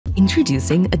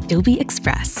Introducing Adobe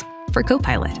Express for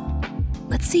Copilot.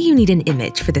 Let's say you need an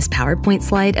image for this PowerPoint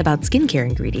slide about skincare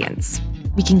ingredients.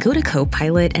 We can go to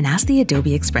Copilot and ask the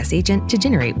Adobe Express agent to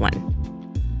generate one.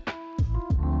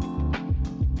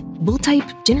 We'll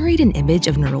type "generate an image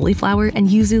of neroli flower and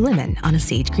yuzu lemon on a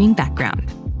sage green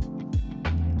background."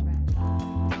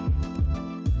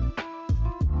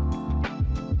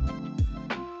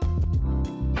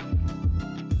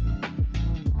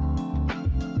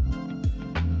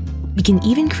 We can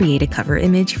even create a cover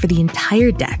image for the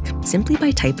entire deck simply by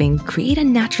typing "create a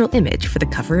natural image for the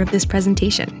cover of this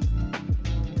presentation."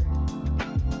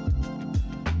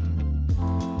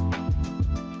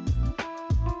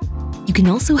 You can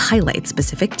also highlight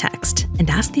specific text and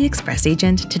ask the Express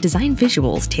agent to design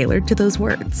visuals tailored to those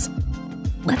words.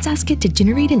 Let's ask it to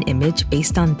generate an image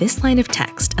based on this line of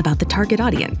text about the target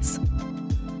audience.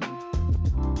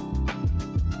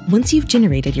 Once you've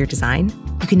generated your design,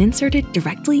 you can insert it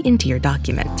directly into your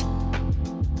document.